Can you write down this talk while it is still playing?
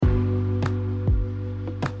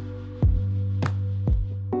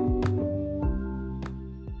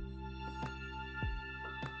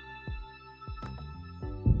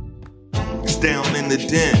the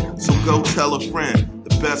Den, so go tell a friend.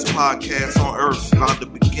 The best podcast on earth's about to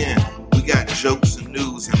begin. We got jokes and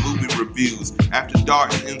news and movie reviews. After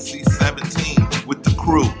Dark NC-17 with the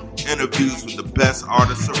crew. Interviews with the best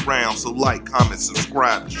artists around. So like, comment,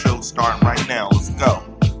 subscribe. The show's starting right now. Let's go.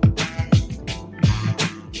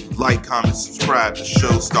 Like, comment, subscribe. The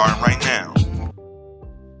show's starting right now.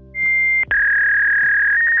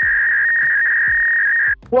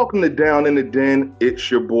 Welcome to Down in the Den. It's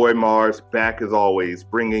your boy Mars, back as always,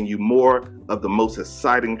 bringing you more of the most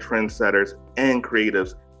exciting trendsetters and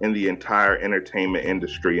creatives in the entire entertainment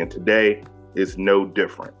industry. And today is no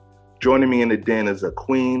different. Joining me in the den is a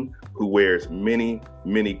queen who wears many,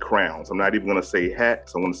 many crowns. I'm not even going to say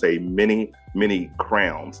hats. I'm going to say many, many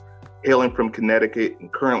crowns. Hailing from Connecticut and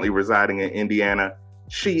currently residing in Indiana,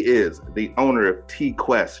 she is the owner of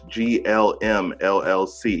T-Quest GLM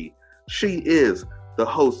LLC. She is the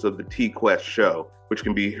host of the T-Quest show, which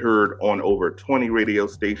can be heard on over 20 radio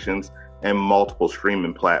stations and multiple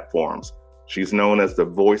streaming platforms. She's known as the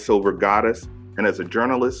voiceover goddess, and as a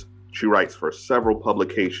journalist, she writes for several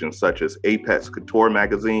publications such as Apex Couture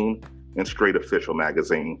magazine and Straight Official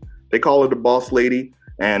magazine. They call her the boss lady,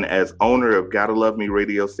 and as owner of Gotta Love Me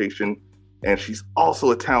radio station, and she's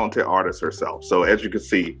also a talented artist herself. So as you can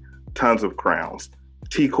see, tons of crowns.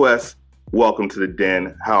 T-Quest, welcome to the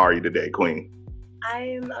den. How are you today, Queen?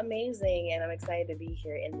 I'm amazing, and I'm excited to be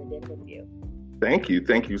here in the den with you. Thank you.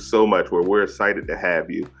 Thank you so much. We're excited to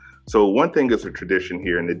have you. So one thing is a tradition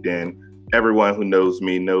here in the den. Everyone who knows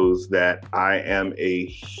me knows that I am a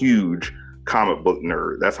huge comic book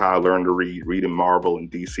nerd. That's how I learned to reading Marvel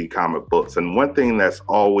and DC comic books. And one thing that's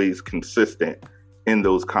always consistent in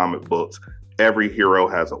those comic books, every hero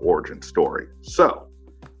has an origin story. So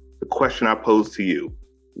the question I pose to you,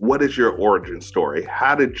 what is your origin story?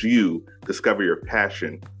 How did you discover your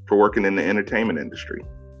passion for working in the entertainment industry?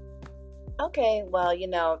 Okay, well, you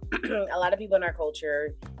know, a lot of people in our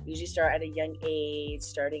culture usually start at a young age,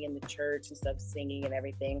 starting in the church and stuff, singing and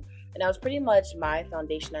everything. And that was pretty much my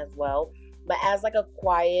foundation as well. But as like a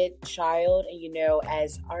quiet child and, you know,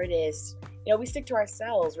 as artists, you know, we stick to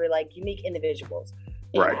ourselves. We're like unique individuals.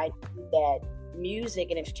 And right. I knew that music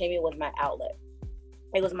and entertainment was my outlet.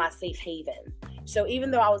 It was my safe haven. So even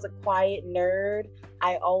though I was a quiet nerd,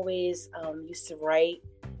 I always used to write.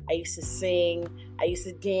 I used to sing. I used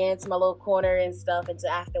to dance in my little corner and stuff. And so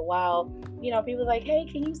after a while, you know, people were like, hey,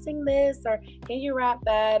 can you sing this? Or can you rap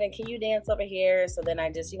that? And can you dance over here? So then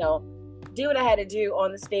I just, you know, do what I had to do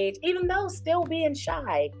on the stage, even though still being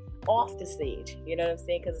shy off the stage. You know what I'm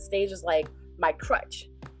saying? Because the stage was like my crutch.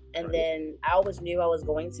 And right. Then I always knew I was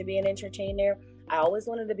going to be an entertainer. I always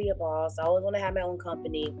wanted to be a boss. I always wanted to have my own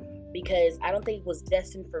company because I don't think it was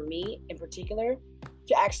destined for me in particular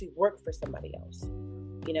to actually work for somebody else.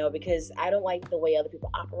 You know, because I don't like the way other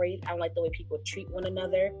people operate. I don't like the way people treat one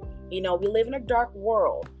another. You know, we live in a dark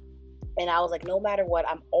world. And I was like, no matter what,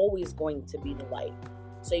 I'm always going to be the light.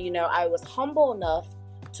 So, you know, I was humble enough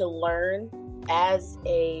to learn as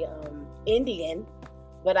a Indian,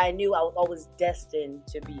 but I knew I was always destined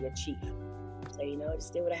to be a chief. So, you know, I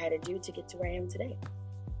just did what I had to do to get to where I am today.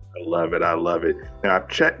 I love it. I love it. Now, I've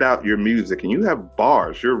checked out your music and you have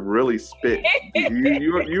bars. You're really spitting.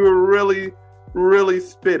 You're really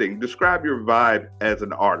spitting. Describe your vibe as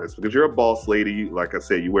an artist, because you're a boss lady. Like I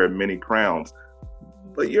said, you wear many crowns,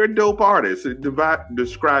 but you're a dope artist.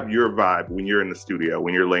 Describe your vibe when you're in the studio,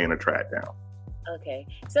 when you're laying a track down. Okay.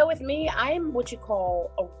 So with me, I'm what you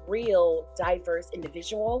call a real diverse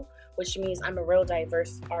individual, which means I'm a real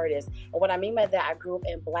diverse artist. And what I mean by that, I grew up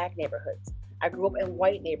in Black neighborhoods. I grew up in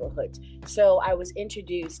white neighborhoods. So I was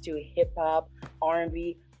introduced to hip hop,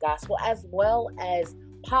 R&B, gospel, as well as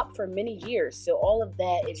pop for many years. So all of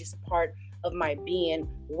that is just a part of my being,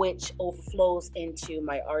 which overflows into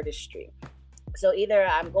my artistry. So either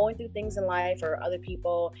I'm going through things in life or other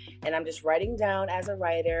people and I'm just writing down as a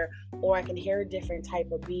writer, or I can hear a different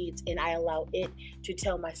type of beats and I allow it to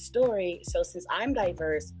tell my story. So since I'm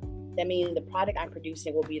diverse, that means the product I'm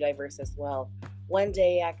producing will be diverse as well. One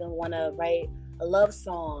day I can want to write a love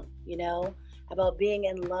song, you know, about being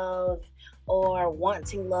in love or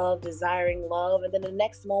wanting love, desiring love. And then the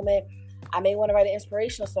next moment, I may want to write an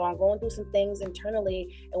inspirational song, going through some things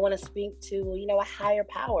internally and want to speak to, you know, a higher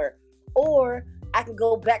power. Or I can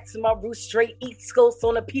go back to my roots, straight East Coast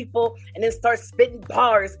on the people, and then start spitting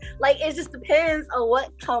bars. Like, it just depends on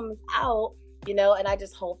what comes out, you know, and I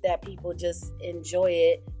just hope that people just enjoy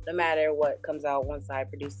it no matter what comes out once I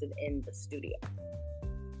produce it in the studio.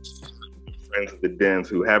 Friends of the Dens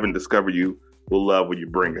who haven't discovered you will love what you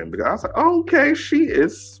bring in, because I was like, okay, she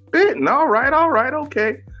is spitting. All right,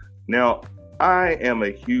 okay. Now, I am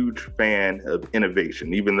a huge fan of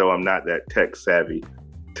innovation, even though I'm not that tech savvy.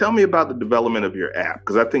 Tell me about the development of your app,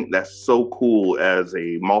 because I think that's so cool as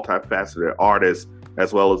a multifaceted artist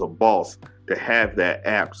as well as a boss to have that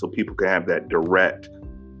app so people can have that direct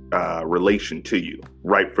relation to you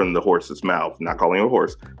right from the horse's mouth. Not calling you a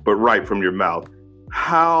horse, but right from your mouth.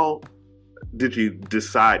 How did you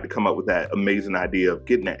decide to come up with that amazing idea of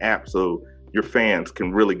getting an app so your fans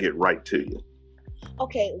can really get right to you?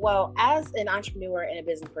 Okay, well, as an entrepreneur and a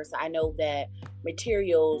business person, I know that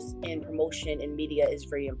materials and promotion and media is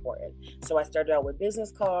very important. So I started out with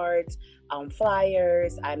business cards,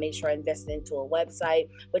 flyers. I made sure I invested into a website.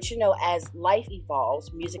 But as life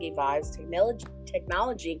evolves, music evolves,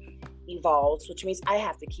 technology evolves, which means I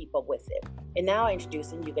have to keep up with it. And now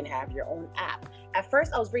introducing, you can have your own app. At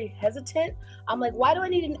first, I was very hesitant. I'm like, why do I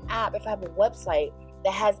need an app if I have a website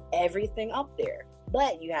that has everything up there?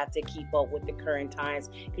 But you have to keep up with the current times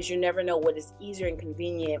because you never know what is easier and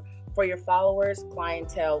convenient for your followers,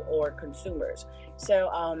 clientele, or consumers. So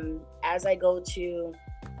as I go to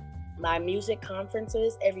my music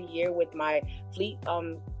conferences every year with my Fleet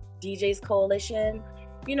DJs Coalition,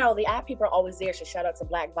 the app people are always there. So shout out to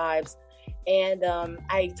Black Vibes. And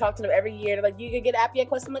I talk to them every year. They're like, you can get an app yet?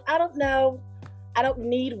 I'm like, I don't know. I don't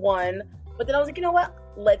need one. But then I was like, you know what?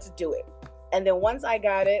 Let's do it. And then once I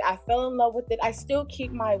got it, I fell in love with it. I still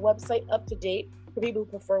keep my website up to date for people who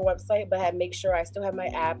prefer a website, but I make sure I still have my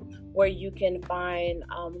app where you can find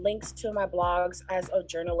links to my blogs as a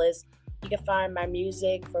journalist. You can find my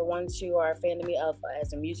music for ones who are a fan of me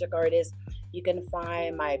as a music artist. You can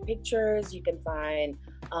find my pictures. You can find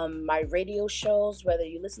my radio shows, whether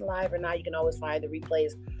you listen live or not. You can always find the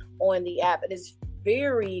replays on the app. It is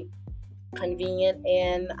very convenient,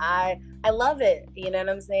 and I love it. You know what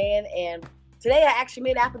I'm saying? And today I actually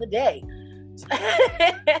made app of the day.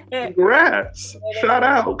 Congrats. Shout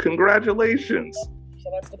out. Congratulations.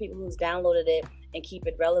 Shout out to the people who's downloaded it and keep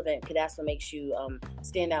it relevant, because that's what makes you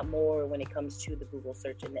stand out more when it comes to the Google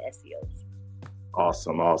search and the SEOs.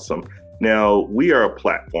 Awesome. Now, we are a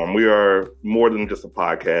platform. We are more than just a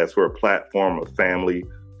podcast. We're a platform of family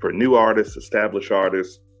for new artists, established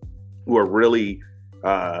artists who are really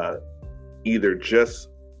either just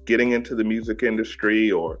getting into the music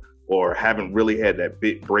industry or haven't really had that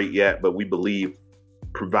big break yet, but we believe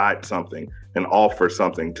provide something and offer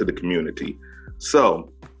something to the community.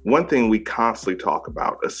 So one thing we constantly talk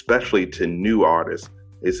about, especially to new artists,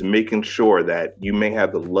 is making sure that you may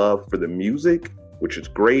have the love for the music, which is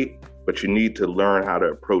great, but you need to learn how to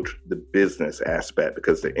approach the business aspect,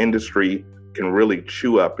 because the industry can really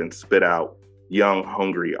chew up and spit out young,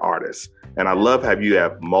 hungry artists. And I love how you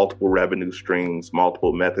have multiple revenue streams,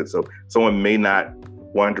 multiple methods. So someone may not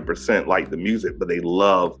 100% like the music, but they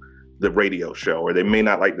love the radio show, or they may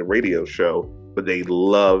not like the radio show, but they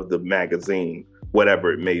love the magazine,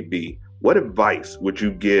 whatever it may be. What advice would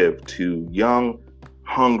you give to young,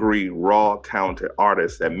 hungry, raw, talented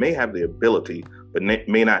artists that may have the ability, but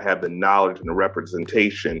may not have the knowledge and the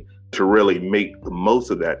representation to really make the most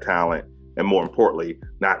of that talent? And more importantly,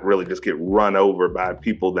 not really just get run over by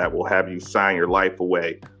people that will have you sign your life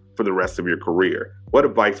away for the rest of your career. What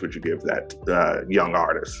advice would you give that young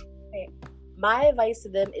artist? My advice to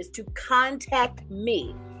them is to contact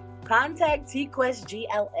me. Contact TQuest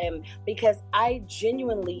GLM, because I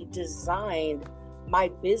genuinely designed my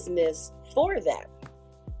business for that.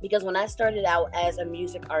 Because when I started out as a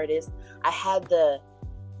music artist, I had the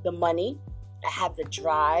money, I had the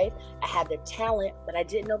drive, I had the talent, but I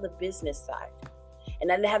didn't know the business side.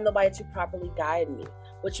 And I didn't have nobody to properly guide me,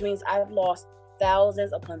 which means I've lost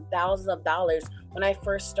thousands upon thousands of dollars when I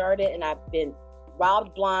first started, and I've been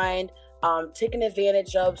robbed blind, taken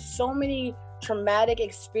advantage of, so many traumatic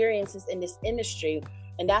experiences in this industry.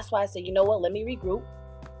 And that's why I said, you know what, let me regroup.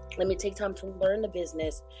 Let me take time to learn the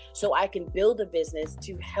business so I can build a business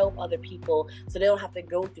to help other people so they don't have to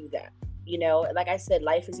go through that. You know, like I said,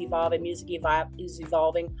 life is evolving, music is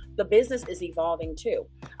evolving, the business is evolving too.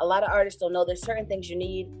 A lot of artists don't know there's certain things you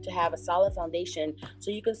need to have a solid foundation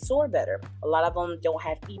so you can soar better. A lot of them don't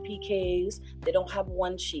have EPKs, they don't have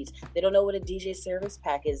one sheets, they don't know what a DJ service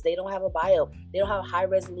pack is, they don't have a bio, they don't have high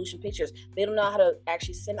resolution pictures, they don't know how to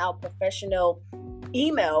actually send out professional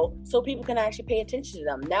email so people can actually pay attention to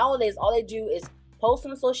them. Nowadays, all they do is post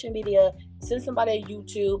on social media, send somebody a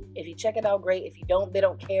YouTube. If you check it out, great. If you don't, they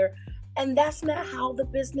don't care. And that's not how the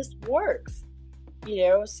business works, you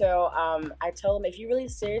know? So I tell them, if you're really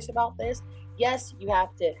serious about this, yes, you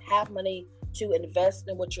have to have money to invest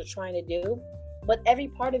in what you're trying to do. But every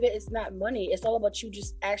part of it is not money. It's all about you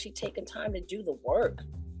just actually taking time to do the work.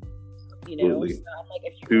 Absolutely. So I'm like,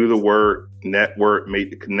 if you Do really the work, network,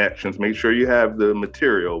 make the connections, make sure you have the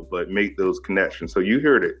material, but make those connections. So you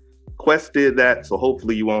heard it. Quest did that, so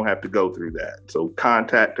hopefully you won't have to go through that. So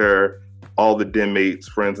contact her, all the den mates,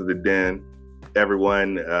 friends of the den,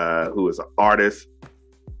 everyone who is an artist,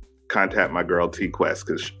 contact my girl T Quest,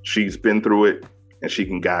 because she's been through it and she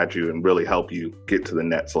can guide you and really help you get to the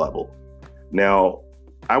next level. Now,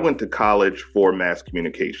 I went to college for mass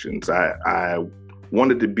communications. I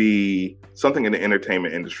wanted to be something in the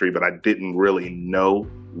entertainment industry, but I didn't really know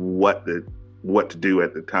what to do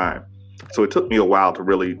at the time. So it took me a while to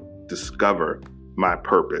really discover my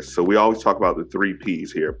purpose. So we always talk about the 3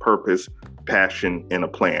 P's here: purpose, passion, and a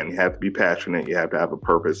plan. You have to be passionate, you have to have a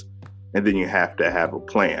purpose, and then you have to have a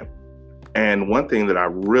plan. And one thing that I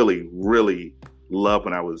really, really loved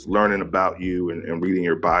when I was learning about you and reading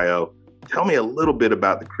your bio, tell me a little bit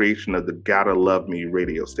about the creation of the Gotta Love Me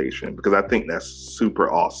radio station, because I think that's super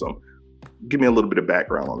awesome. Give me a little bit of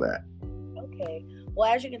background on that. Okay.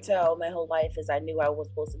 Well, as you can tell, my whole life is I knew I was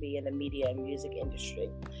supposed to be in the media and music industry.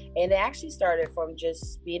 And it actually started from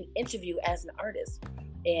just being interviewed as an artist.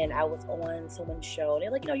 And I was on someone's show. And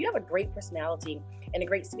they're like, you have a great personality and a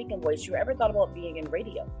great speaking voice. You ever thought about being in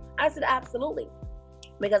radio? I said, absolutely.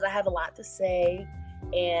 Because I have a lot to say.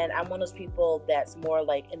 And I'm one of those people that's more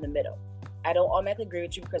like in the middle. I don't automatically agree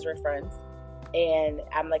with you because we're friends. And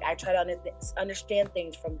I'm like, I try to understand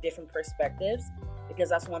things from different perspectives, because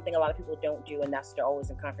that's one thing a lot of people don't do, and that's they're always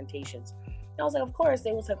in confrontations. And I was like, of course.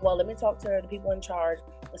 They was like, well, let me talk to the people in charge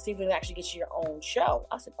and see if we can actually get you your own show.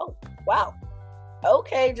 I said, oh, wow.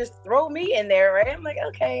 Okay, just throw me in there, right? I'm like,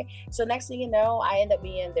 okay. So next thing you know, I end up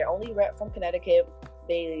being their only rep from Connecticut.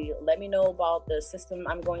 They let me know about the system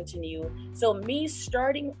I'm going to new. So me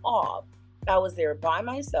starting off, I was there by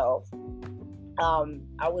myself.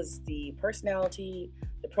 I was the personality,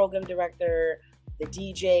 the program director, the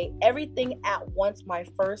DJ, everything at once my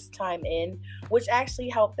first time in, which actually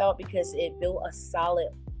helped out because it built a solid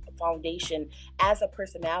foundation as a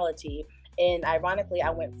personality. And ironically, I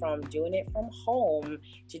went from doing it from home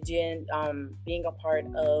to doing being a part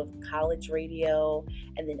of college radio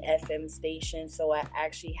and then FM station. So I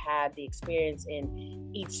actually had the experience in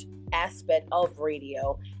each aspect of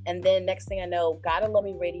radio. And then next thing I know, Gotta Love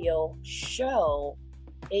Me Radio show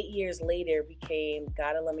 8 years later became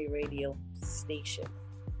Gotta Love Me Radio station.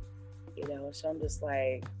 So I'm just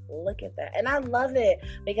like, look at that. And I love it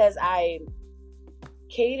because I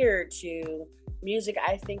cater to music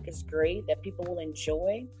I think is great, that people will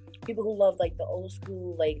enjoy. People who love like the old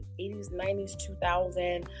school, like 80s, 90s,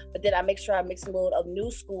 2000. But then I make sure I mix a little of new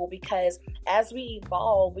school, because as we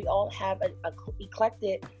evolve, we all have a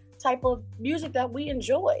eclectic type of music that we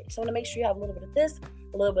enjoy. So I want to make sure you have a little bit of this,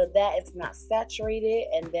 a little bit of that. It's not saturated.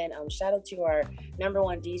 And then shout out to our number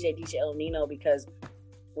one DJ El Nino, because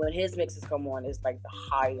when his mixes come on, it's like the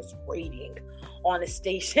highest rating on the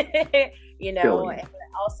station, And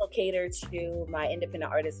I also cater to my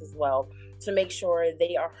independent artists as well to make sure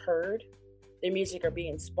they are heard, their music are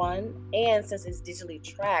being spun, and since it's digitally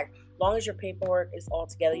tracked, long as your paperwork is all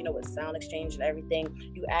together, with Sound Exchange and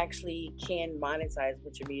everything, you actually can monetize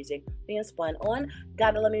with your music being spun on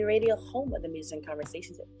Gotta Love Me Radio, home of the music and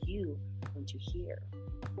conversations that you want to hear.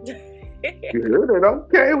 You heard it.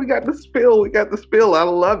 Okay, we got the spill. I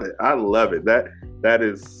love it. That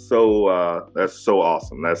is so that's so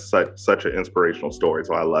awesome. That's such an inspirational story.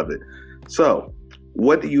 So I love it. So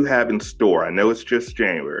what do you have in store? I know it's just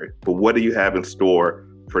January, but what do you have in store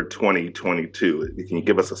for 2022? Can you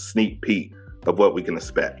give us a sneak peek of what we can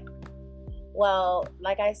expect? Well,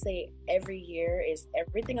 like I say, every year is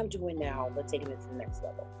everything I'm doing now, but taking it to the next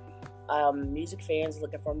level. Music fans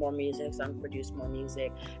looking for more music, so I'm producing more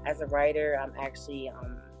music. As a writer, I'm actually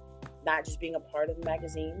not just being a part of the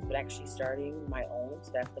magazines, but actually starting my own.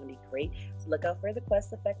 So that's going to be great. So look out for the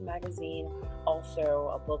Quest Effect magazine.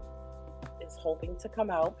 Also, a book is hoping to come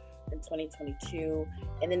out in 2022.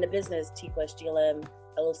 And in the business, T-Quest GLM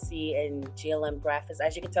LLC and GLM Graphics.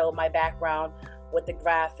 As you can tell, my background with the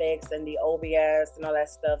graphics and the OBS and all that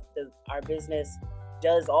stuff, our business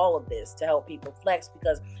does all of this to help people flex,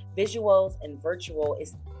 because visuals and virtual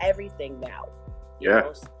is everything now.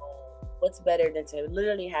 So what's better than to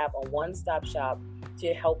literally have a one-stop shop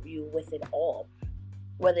to help you with it all,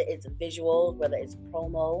 whether it's visuals, whether it's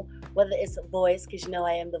promo, whether it's voice, because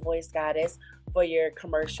I am the voice goddess for your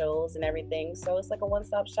commercials and everything. So it's like a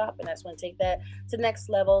one-stop shop, and I just want to take that to the next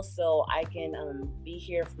level so I can be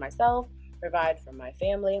here for myself, provide for my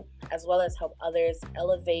family, as well as help others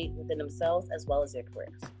elevate within themselves as well as their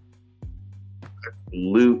careers. I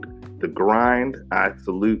salute the grind. I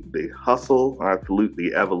salute the hustle. I salute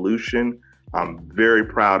the evolution. I'm very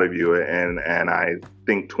proud of you, and I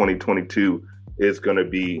think 2022 is going to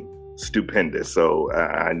be stupendous. So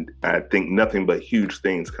I think nothing but huge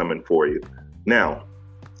things coming for you. Now,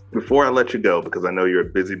 before I let you go, because I know you're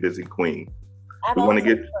a busy, busy queen,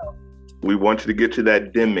 we want you to get you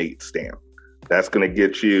that DenMate stamp. That's going to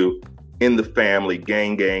get you in the family,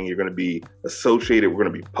 gang. You're going to be associated. We're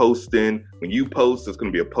going to be posting. When you post, it's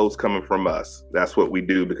going to be a post coming from us. That's what we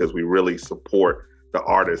do because we really support the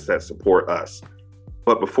artists that support us.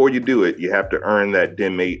 But before you do it, you have to earn that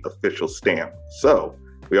DenMate official stamp. So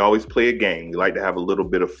we always play a game. We like to have a little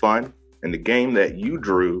bit of fun. And the game that you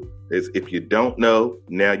drew is if you don't know,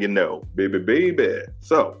 now you know. Baby.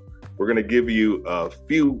 So we're going to give you a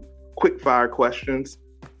few quick fire questions,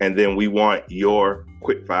 and then we want your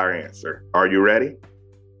quick fire answer. Are you ready?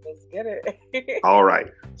 Let's get it. All right.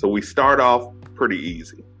 So we start off pretty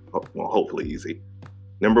easy. Well, hopefully easy.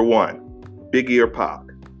 Number 1, Biggie or Pac?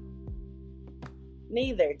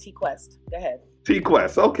 Neither. T-Quest. Go ahead.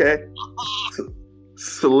 T-Quest. Okay.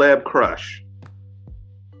 Celeb crush?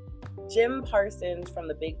 Jim Parsons from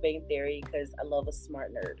The Big Bang Theory, because I love a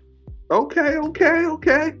smart nerd. Okay.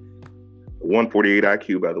 148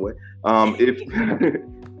 IQ, by the way.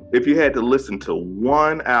 If you had to listen to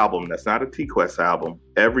one album that's not a T-Quest album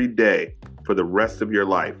every day for the rest of your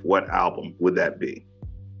life, what album would that be?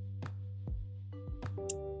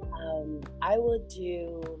 I would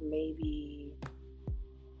do maybe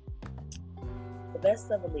The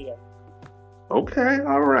Best of Aaliyah. Okay,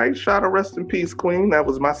 all right. Shout out, rest in peace, Queen. That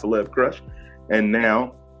was my celeb crush. And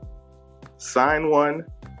now, sign one,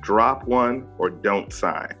 drop one, or don't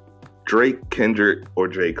sign. Drake, Kendrick, or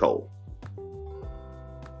J. Cole?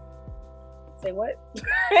 Say what?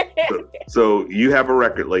 So you have a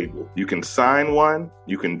record label. You can sign one,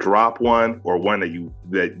 you can drop one, or one that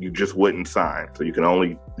you just wouldn't sign. So you can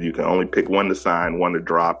only pick one to sign, one to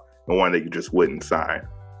drop, and one that you just wouldn't sign.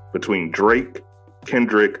 Between Drake,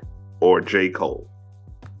 Kendrick, or J. Cole?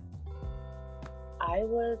 I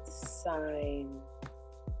would sign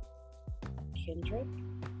Kendrick.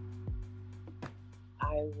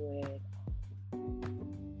 I would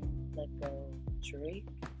let go Drake,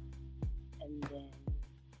 and then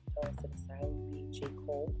toss to the side would be J.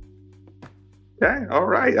 Cole. Okay, all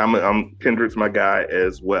right. I'm Kendrick's my guy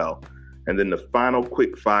as well. And then the final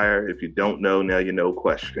quick fire, if you don't know, now you know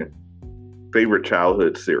question. Favorite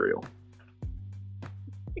childhood cereal?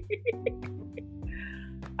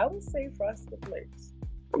 I would say Frosted Flakes.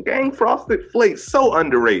 Gang, Frosted Flakes, so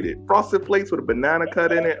underrated. Frosted Flakes with a banana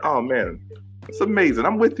cut in it. Oh man, it's amazing.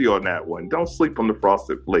 I'm with you on that one. Don't sleep on the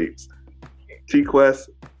Frosted Flakes. T-Quest,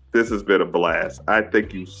 this has been a blast. I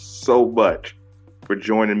thank you so much for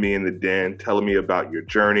joining me in the den, telling me about your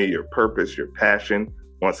journey, your purpose, your passion.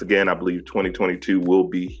 Once again, I believe 2022 will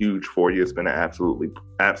be huge for you. It's been an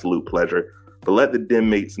absolute pleasure. But let the den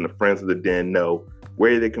mates and the friends of the den know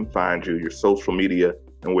where they can find you, your social media,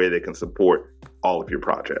 and where they can support all of your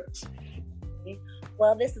projects.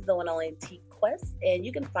 Well, this is the one only T-Quest, and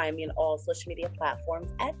you can find me on all social media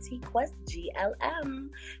platforms at T-Quest GLM.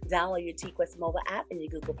 Download your T-Quest mobile app in your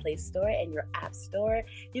Google Play Store and your App Store.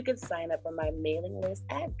 You can sign up for my mailing list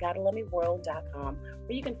at GottaLoveMeWorld.com,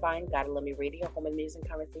 where you can find Gotta Love Me Radio, home and news and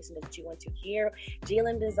conversation that you want to hear.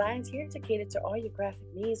 GLM Designs here to cater to all your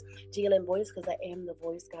graphic needs. GLM Voice, because I am the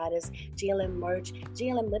voice goddess. GLM Merch,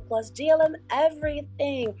 GLM Lip Gloss, GLM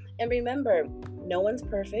everything. And remember, no one's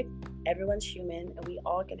perfect. Everyone's human, and we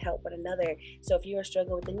all can help one another. So if you are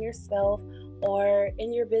struggling within yourself or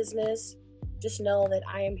in your business, just know that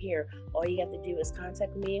I am here. All you have to do is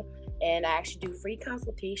contact me, and I actually do free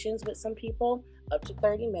consultations with some people, up to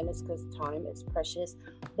 30 minutes, because time is precious.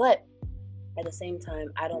 But at the same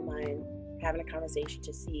time, I don't mind having a conversation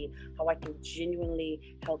to see how I can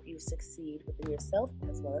genuinely help you succeed within yourself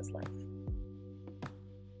as well as life.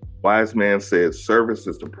 Wise man said, service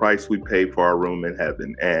is the price we pay for our room in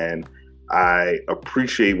heaven. And I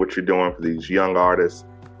appreciate what you're doing for these young artists.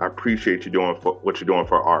 I appreciate you doing what you're doing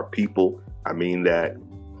for our people. I mean that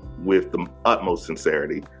with the utmost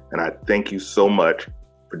sincerity. And I thank you so much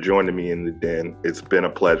for joining me in the den. It's been a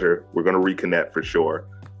pleasure. We're going to reconnect for sure.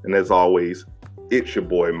 And as always, it's your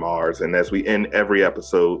boy Mars. And as we end every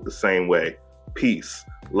episode the same way, peace,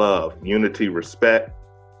 love, unity, respect,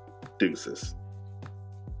 deuces.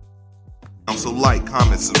 So like,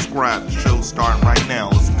 comment, subscribe. The show's starting right now.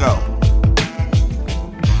 Let's go.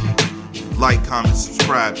 Like, comment,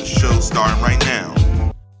 subscribe. The show's starting right now.